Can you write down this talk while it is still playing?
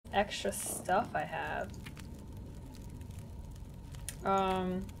extra stuff I have.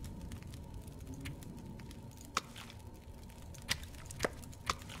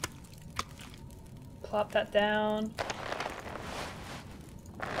 Plop that down.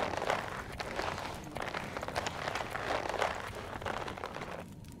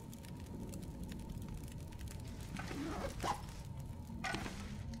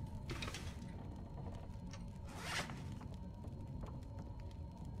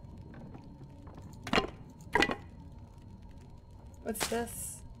 What's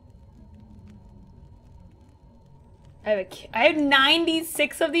this? I have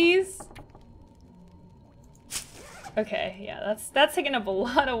 96 of these? Okay, yeah, that's taking up a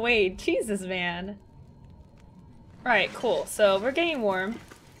lot of weight. Jesus, man. Alright, cool. So we're getting warm.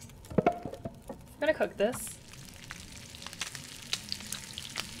 I'm gonna cook this.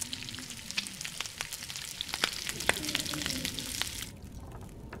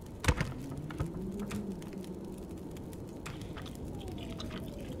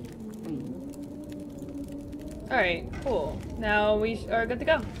 Alright, cool. Now we are good to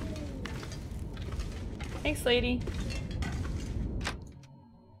go. Thanks, lady.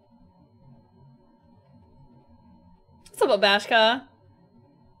 What's up, Bashka?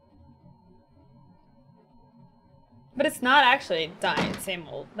 But it's not actually dying, same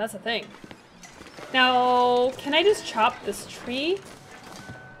old. That's the thing. Now, can I just chop this tree?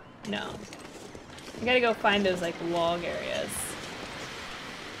 No. I gotta go find those, like, log areas.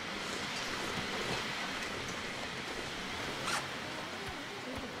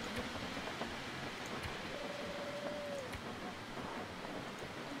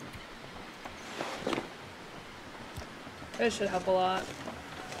 This should help a lot.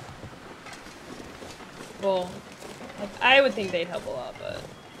 Well, I would think they'd help a lot, but...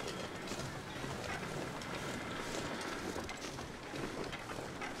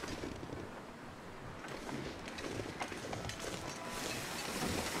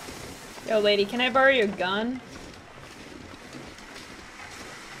 Yo, lady, can I borrow your gun?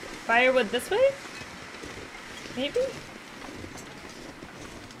 Firewood this way? Maybe?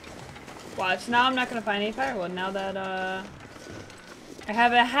 Watch, now I'm not gonna find any firewood now that, I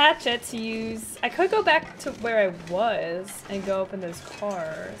have a hatchet to use. I could go back to where I was and go open those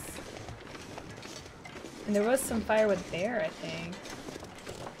cars. And there was some firewood there, I think.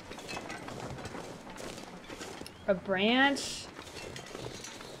 A branch?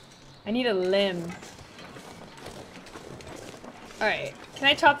 I need a limb. Alright, can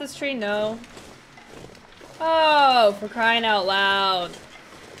I chop this tree? No. Oh, for crying out loud.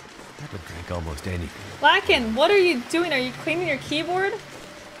 I would drink almost anything. Lakin, what are you doing? Are you cleaning your keyboard?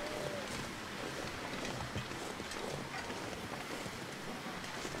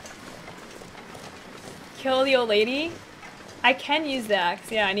 Kill the old lady? I can use the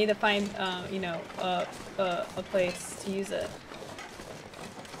axe. Yeah, I need to find, you know, a place to use it.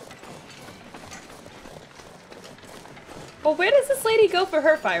 Well, where does this lady go for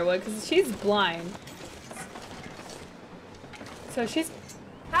her firewood? Because she's blind. So she's...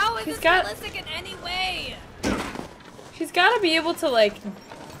 How is this realistic in any way? She's gotta be able to, like...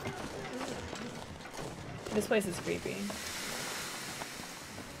 This place is creepy.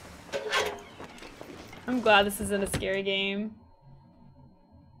 I'm glad this isn't a scary game.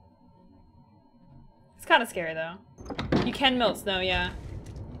 It's kind of scary, though. You can melt snow, yeah.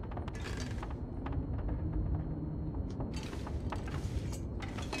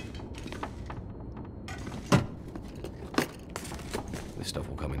 This stuff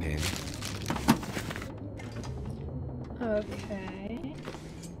will come in handy. Okay.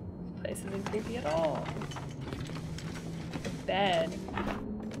 This place isn't creepy at all. The bed.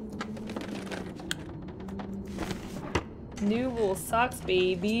 New wool socks,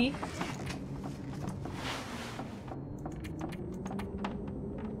 baby.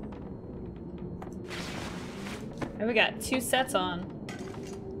 And we got 2 sets on.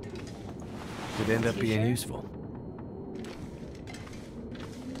 Could end up being useful.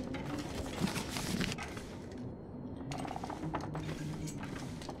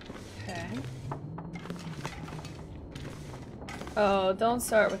 Okay. Oh, don't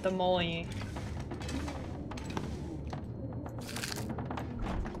start with the molly.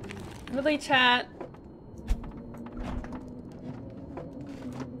 Really, chat?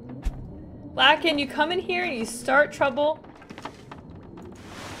 Lakin, you come in here and you start trouble?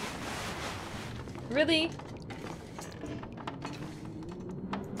 Really?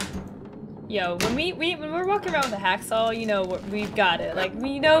 Yo, when we're walking around with a hacksaw, you know we've got it. Like,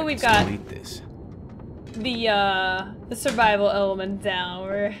 we know we've got this. the survival element down.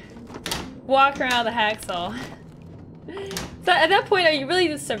 We're walking around with a hacksaw. So at that point, are you really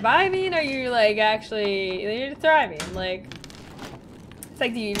just surviving? Or are you like actually, you're thriving? Like, it's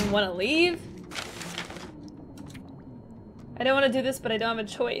like, do you even want to leave? I don't want to do this, but I don't have a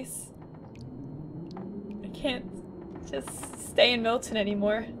choice. I can't just stay in Milton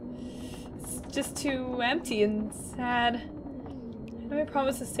anymore. It's just too empty and sad. I know I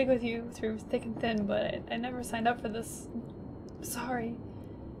promised to stick with you through thick and thin, but I never signed up for this. I'm sorry.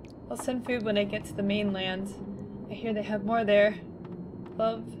 I'll send food when I get to the mainland. I hear they have more there.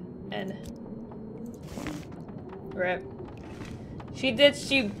 Love, and rip. She ditched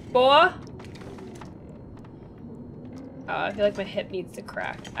you, boy. Oh, I feel like my hip needs to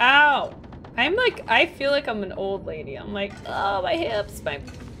crack. Ow! I feel like I'm an old lady. I'm like, oh, my hips, my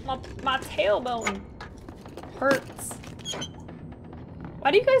tailbone hurts.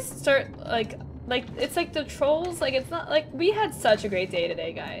 Why do you guys start, like, it's like the trolls? Like, it's not, like, we had such a great day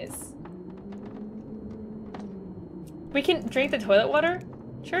today, guys. We can drink the toilet water?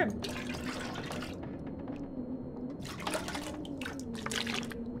 Sure.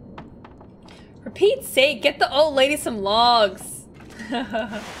 For Pete's sake, get the old lady some logs.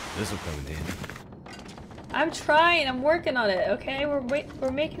 This'll come in handy. I'm trying, I'm working on it, okay?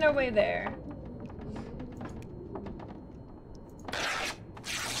 We're making our way there.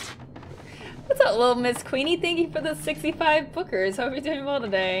 What's up, little Miss Queenie? Thank you for the 65 bookers. Hope you're doing well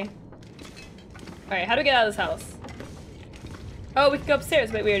today. Alright, how do we get out of this house? Oh, we can go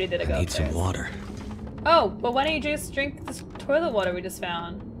upstairs. Wait, we already did it. Go Need upstairs. some water. Oh, well, why don't you just drink this toilet water we just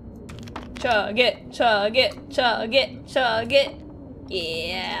found? Chug it, chug it, chug it, chug it.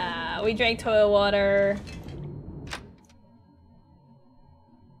 Yeah, we drank toilet water.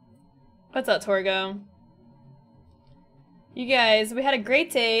 What's up, Torgo? You guys, we had a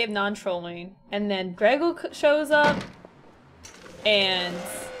great day of non-trolling, and then Gregor shows up, and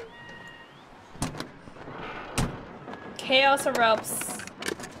chaos erupts.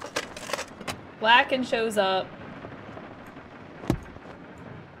 Blacken shows up.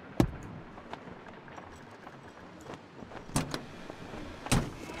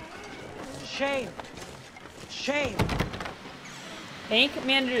 Shame. Shame. Bank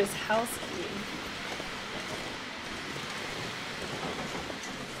manager's house key.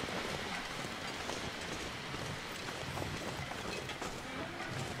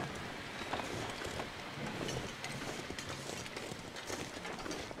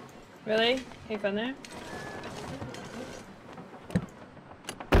 Really? Hey, fun there?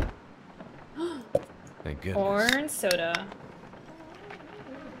 Thank goodness. Corn soda.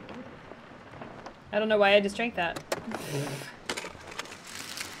 I don't know why I just drank that.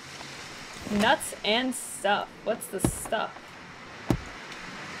 Nuts and stuff. What's the stuff?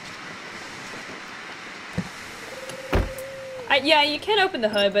 Yeah, you can open the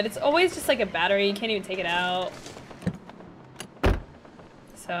hood, but it's always just like a battery. You can't even take it out.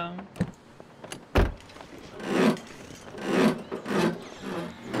 So.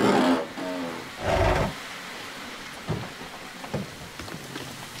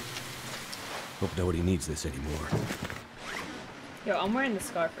 Hope nobody needs this anymore. Yo, I'm wearing the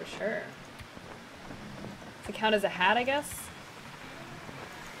scarf for sure. Does it count as a hat, I guess?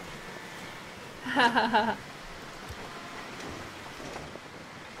 I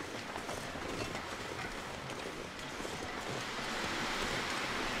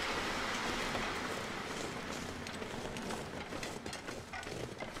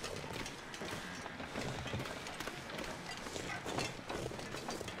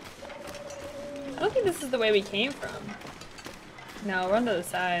don't think this is the way we came from. No, we're on the other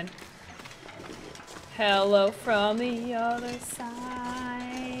side. Hello from the other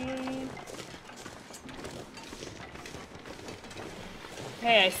side.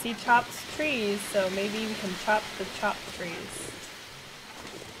 Hey, I see chopped trees, so maybe we can chop the chopped trees.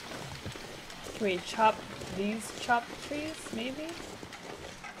 Can we chop these chopped trees, maybe?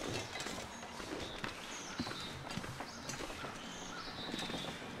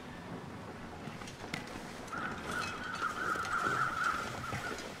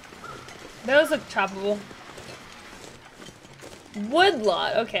 Those look choppable.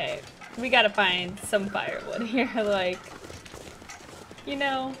 Woodlot, okay. We gotta find some firewood here, like, you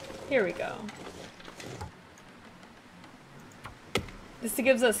know, here we go. This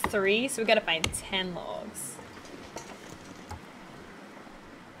gives us 3, so we gotta find 10 logs.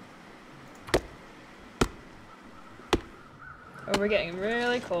 Oh, we're getting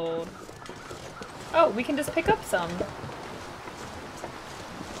really cold. Oh, we can just pick up some.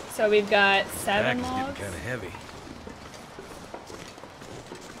 So we've got 7 logs. Kind of heavy.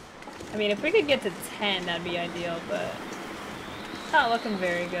 I mean, if we could get to 10, that'd be ideal, but not looking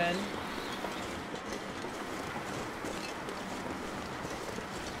very good.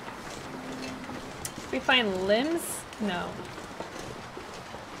 We find limbs? No.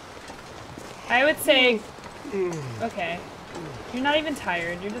 I would say... Okay. You're not even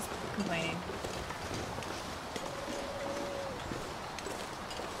tired, you're just complaining.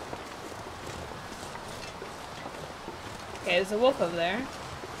 Okay, there's a wolf over there.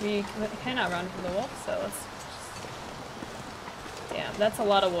 We cannot run from the wolf, so let's... Damn, that's a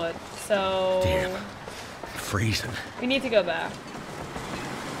lot of wood. So... Damn. Freezing. We need to go back.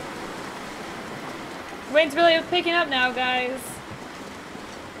 Rain's really picking up now, guys.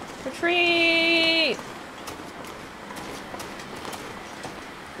 Retreat!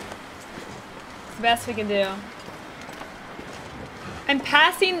 It's the best we can do. I'm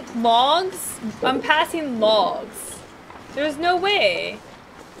passing logs? I'm passing logs. There's no way.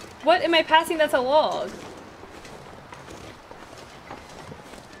 What am I passing that's a log?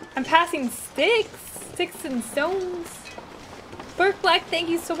 I'm passing sticks. Sticks and stones. Burke Black, thank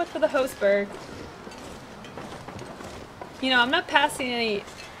you so much for the host, Burke. You know, I'm not passing any...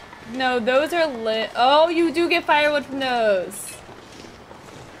 No, those are lit. Oh, you do get firewood from those.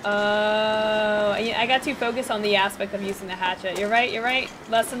 I got too focused on the aspect of using the hatchet. You're right, you're right.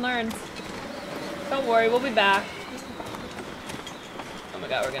 Lesson learned. Don't worry, we'll be back. Oh my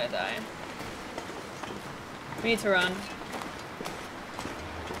god, we're gonna die. We need to run.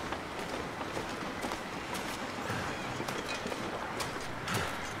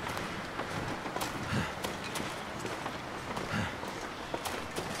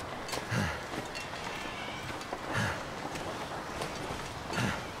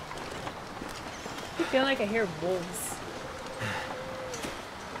 I feel like I hear wolves.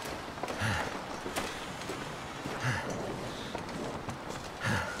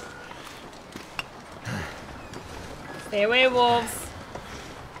 Stay away, wolves.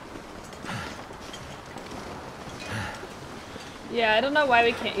 Yeah, I don't know why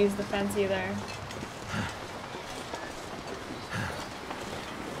we can't use the fence either.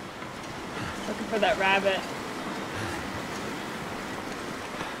 Looking for that rabbit.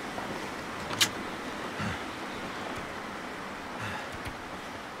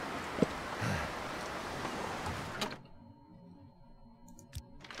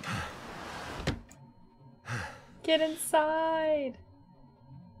 Get inside!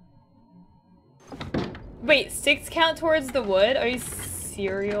 Wait, sticks count towards the wood? Are you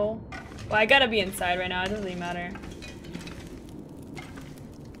serial? Well, I gotta be inside right now, it doesn't even matter.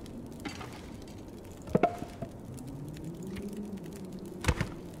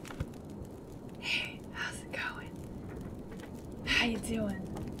 Hey, how's it going? How you doing?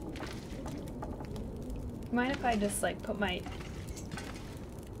 Mind if I just like put my...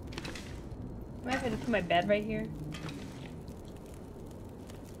 Mind if I just put my bed right here?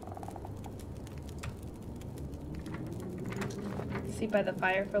 Sleep by the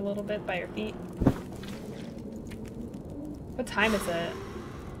fire for a little bit, by your feet. What time is it?